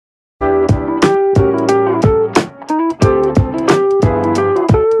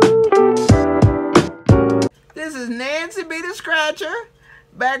Scratcher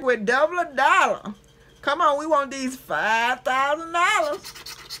back with double a dollar. Come on, we want these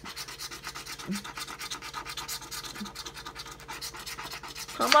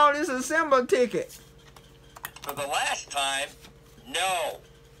 $5,000. Come on, this is a symbol ticket. For the last time, no.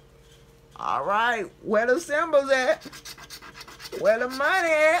 All right, where the symbols at? Where the money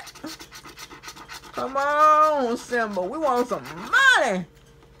at? Come on, symbol. We want some money.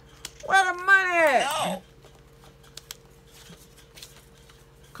 Where the money at? No.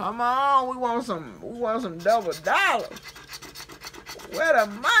 Come on, we want some double dollars. Where the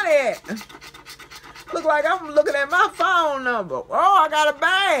money at? Look like I'm looking at my phone number. Oh, I got a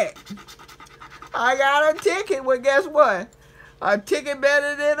bag. I got a ticket. Well, guess what? A ticket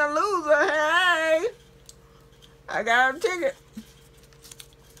better than a loser. Hey, I got a ticket.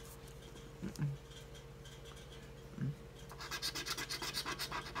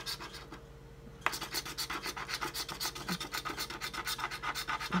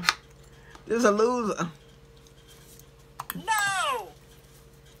 This is a loser. No.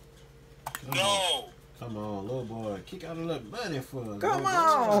 No. Come on, little boy. Kick out a little money for us. Come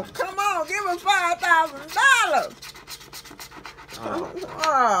on. Come on. Give us $5,000.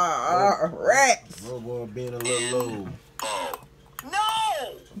 Oh, rats. Little boy being a little low.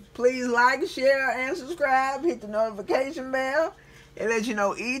 No. Please like, share, and subscribe. Hit the notification bell. It lets you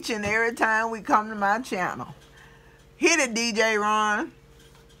know each and every time we come to my channel. Hit it, DJ Ron.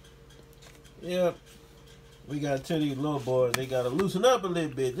 Yep. We gotta tell these little boys they gotta loosen up a little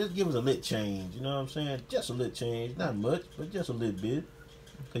bit. Just give us a little change. You know what I'm saying? Just a little change. Not much, but just a little bit.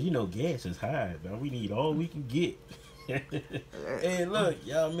 Cause you know gas is high, man. We need all we can get. Hey, look,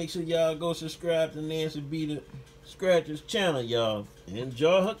 y'all make sure y'all go subscribe to Nancy B the Scratcher's channel, y'all.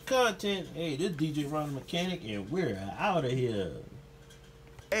 Enjoy her content. Hey, this DJ Ron the Mechanic, and we're out of here.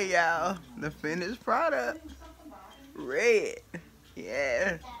 Hey, y'all. The finished product. Red.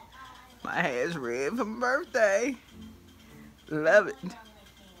 Yeah. My hair's red for my birthday. Love it.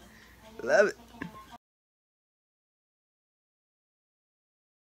 Love it.